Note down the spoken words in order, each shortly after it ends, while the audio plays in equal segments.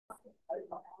Hi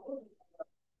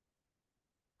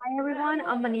everyone,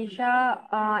 I'm Manija,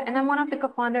 and I'm one of the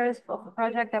co-founders of the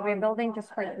project that we're building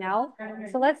just right now.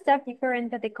 So let's dive deeper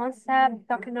into the concept,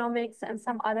 tokenomics, and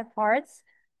some other parts.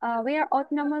 We are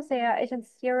autonomous AI agent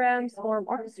CRMs for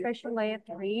orchestration layer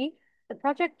 3. The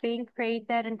project being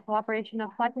created in collaboration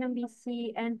of Platinum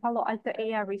BC and Palo Alto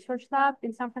AI Research Lab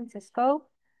in San Francisco.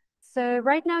 So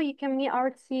right now you can meet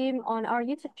our team on our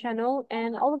YouTube channel,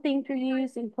 and all of the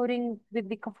interviews, including with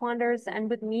the co-founders and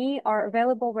with me, are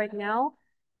available right now.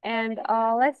 And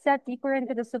let's dive deeper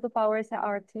into the superpowers that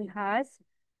our team has.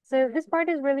 So this part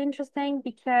is really interesting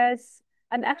because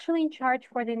I'm actually in charge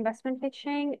for the investment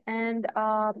pitching and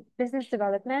business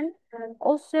development.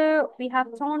 Also, we have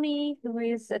Tony, who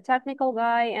is a technical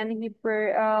guy and he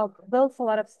builds a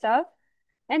lot of stuff.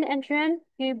 And Adrian,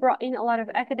 he brought in a lot of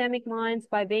academic minds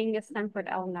by being a Stanford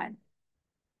alumni.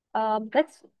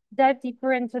 Let's dive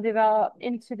deeper into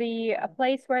the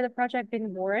place where the project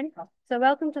been born. So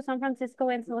welcome to San Francisco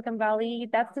and Silicon Valley.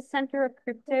 That's the center of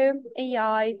crypto,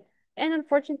 AI, and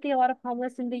unfortunately a lot of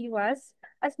homeless in the US.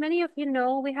 As many of you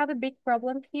know, we have a big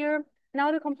problem here.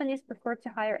 Now the companies prefer to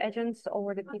hire agents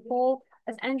over the people.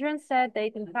 As Andrew said, they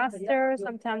think faster.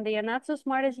 Sometimes they are not so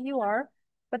smart as you are,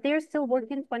 but they are still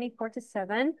working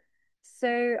 24/7.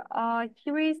 So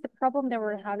here is the problem that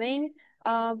we're having.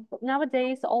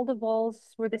 Nowadays, all the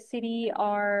walls through the city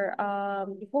are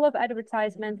full of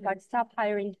advertisements like stop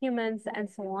hiring humans and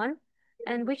so on,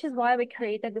 and which is why we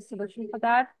created the solution for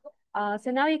that.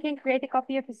 So now you can create a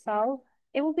copy of yourself.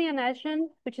 It will be an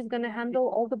agent which is going to handle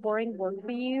all the boring work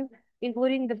for you,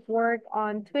 including the work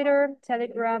on Twitter,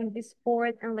 Telegram,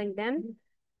 Discord, and LinkedIn.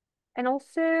 And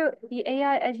also, the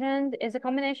AI agent is a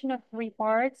combination of three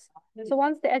parts. So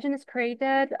once the agent is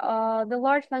created, the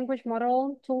large language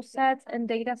model, tool sets, and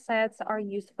data sets are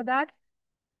used for that.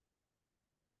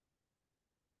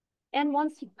 And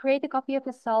once you create a copy of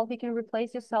yourself, you can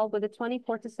replace yourself with a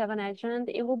 24/7 agent.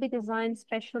 It will be designed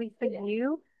specially for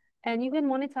you, and you can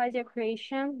monetize your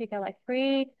creation. You can like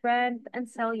create, rent, and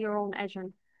sell your own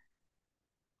agent.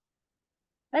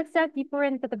 Let's dive deeper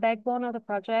into the backbone of the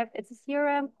project. It's a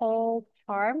CRM called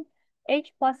Charm.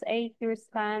 H plus A here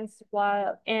stands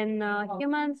while in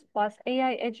humans plus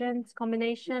AI agents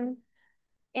combination.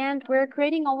 And we're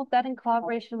creating all of that in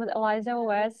collaboration with Eliza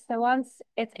OS. So once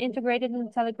it's integrated in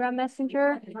Telegram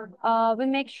Messenger, we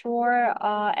make sure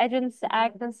agents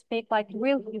act and speak like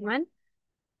real human.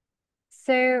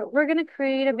 So we're going to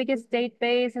create a biggest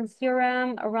database and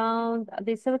CRM around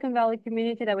the Silicon Valley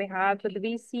community that we have with the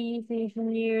VCs,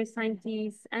 engineers,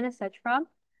 scientists, and etc.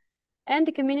 And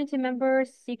the community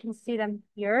members, you can see them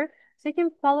here. So you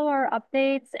can follow our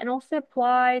updates and also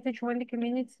apply to join the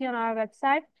community on our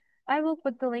website. I will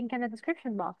put the link in the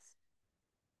description box.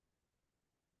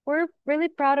 We're really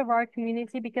proud of our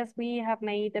community because we have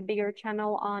made a bigger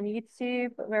channel on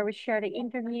YouTube where we share the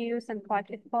interviews and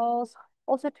collective polls.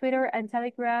 Also Twitter and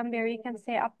Telegram where you can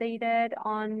stay updated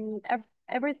on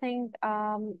everything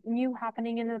new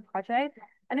happening in the project.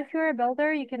 And if you're a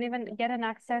builder, you can even get an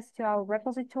access to our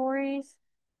repositories.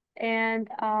 And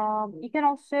you can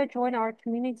also join our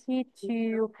community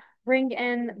to bring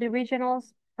in the regional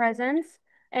presence.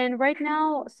 And right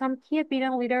now, some key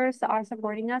opinion leaders are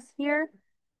supporting us here.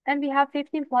 And we have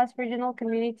 15 plus regional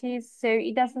communities, so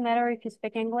it doesn't matter if you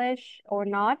speak English or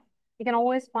not. You can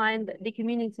always find the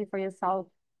community for yourself.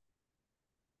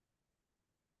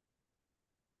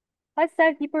 Let's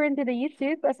dive deeper into the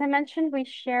YouTube. As I mentioned, we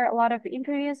share a lot of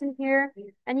interviews in here,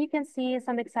 and you can see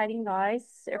some exciting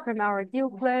guys from our deal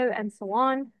flow and so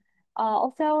on.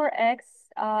 Also, our X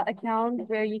account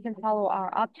where you can follow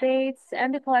our updates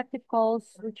and the collective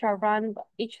calls, which are run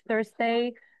each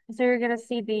Thursday. So you're gonna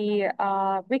see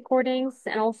the recordings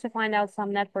and also find out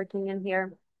some networking in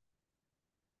here.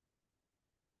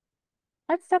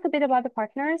 Let's talk a bit about the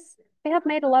partners. We have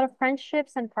made a lot of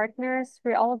friendships and partners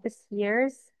through all of these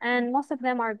years, and most of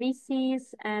them are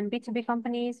VCs and B2B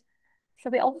companies. So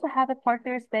we also have a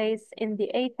partners base in the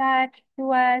APAC,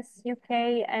 US,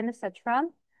 UK, and etc.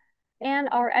 And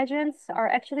our agents are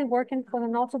actually working for the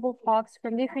notable folks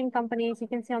from different companies you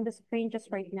can see on the screen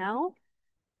just right now.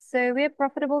 So we are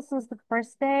profitable since the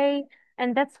first day,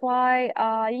 and that's why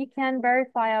you can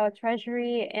verify our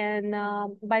treasury and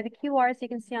by the QRs you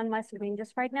can see on my screen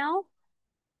just right now.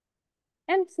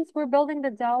 And since we're building the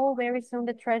DAO, very soon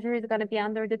the treasury is going to be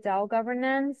under the DAO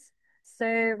governance. So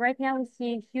right now we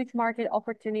see a huge market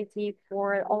opportunity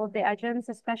for all of the agents,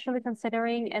 especially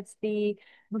considering it's the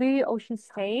blue ocean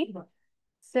state.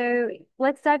 So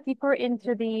let's dive deeper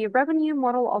into the revenue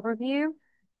model overview.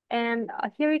 And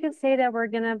here you can say that we're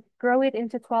going to grow it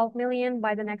into 12 million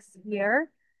by the next year.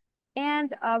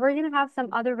 And we're going to have some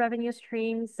other revenue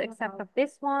streams except of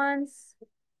these ones.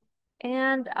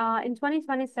 And in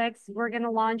 2026, we're going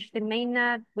to launch the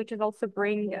mainnet, which is also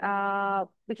going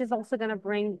to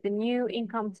bring the new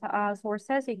income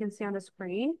sources you can see on the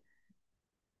screen.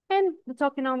 And the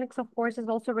tokenomics, of course, is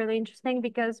also really interesting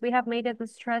because we have made it the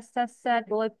stress test set,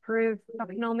 bulletproof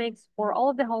tokenomics for all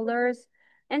of the holders.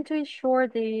 And to ensure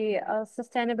the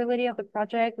sustainability of the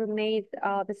project, we made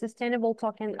the sustainable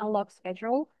token unlock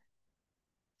schedule.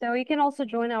 So you can also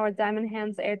join our Diamond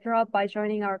Hands airdrop by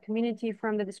joining our community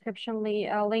from the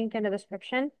link in the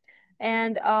description.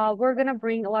 And we're gonna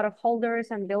bring a lot of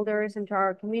holders and builders into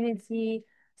our community.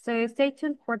 So stay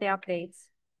tuned for the updates.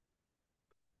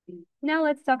 Now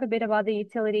let's talk a bit about the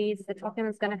utilities the token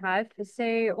is gonna have.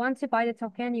 So once you buy the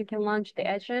token, you can launch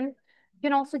the agent. You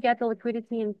can also get the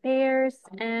liquidity in pairs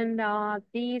and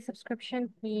the subscription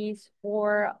fees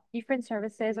for different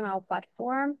services on our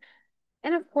platform.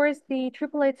 And of course, the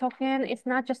AAA token is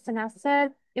not just an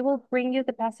asset. It will bring you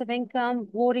the passive income,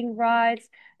 voting rights,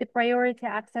 the priority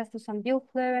access to some deal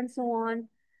flow, and so on.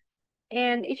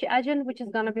 And each agent which is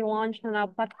going to be launched on our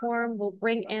platform will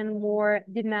bring in more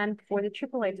demand for the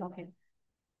AAA token.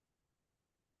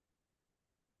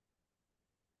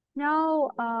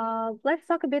 Now, let's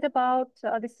talk a bit about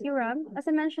the CRM. As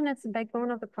I mentioned, it's the backbone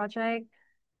of the project.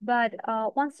 But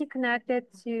once you connect it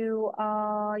to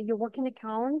your working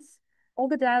accounts, all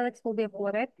the dialects will be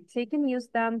uploaded. So you can use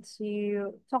them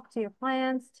to talk to your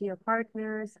clients, to your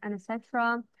partners, and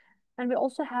etc. And we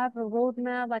also have a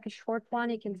roadmap, like a short one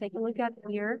you can take a look at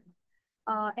here.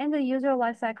 And the user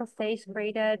lifecycle stage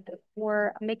created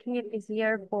for making it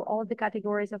easier for all the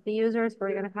categories of the users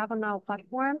we're going to have on our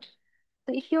platform.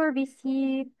 So if you're a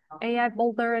VC, AI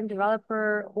builder and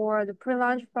developer, or the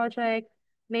pre-launch project,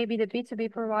 maybe the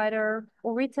B2B provider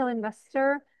or retail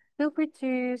investor, feel free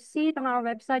to see it on our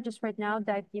website just right now,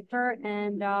 dive deeper,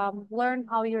 and learn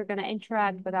how you're going to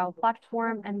interact with our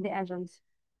platform and the agents.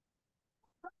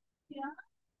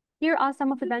 Here are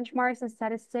some of the benchmarks and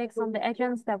statistics on the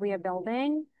agents that we are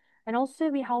building. And also,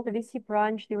 we held a VC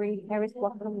brunch during Paris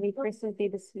Blockchain Week recently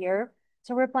this year.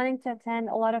 So we're planning to attend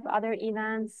a lot of other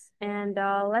events, and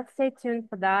let's stay tuned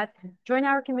for that. Join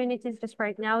our communities just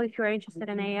right now if you're interested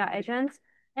in AI agents,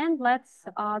 and let's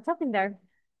talk in there.